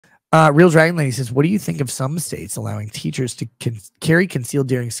Real Dragon Lady says, what do you think of some states allowing teachers to carry concealed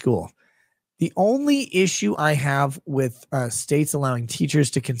during school? The only issue I have with states allowing teachers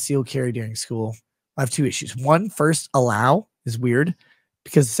to conceal carry during school, I have two issues. One, first, allow is weird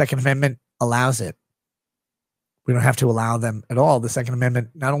because the Second Amendment allows it. We don't have to allow them at all. The Second Amendment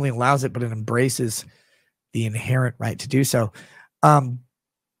not only allows it, but it embraces the inherent right to do so.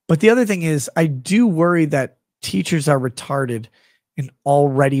 But the other thing is, I do worry that teachers are retarded and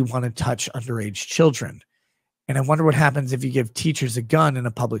already want to touch underage children. And I wonder what happens if you give teachers a gun in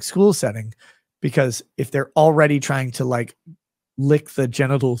a public school setting, because if they're already trying to like lick the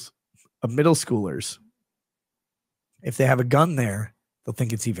genitals of middle schoolers, if they have a gun there, they'll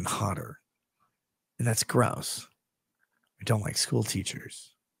think it's even hotter. And that's gross. I don't like school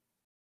teachers.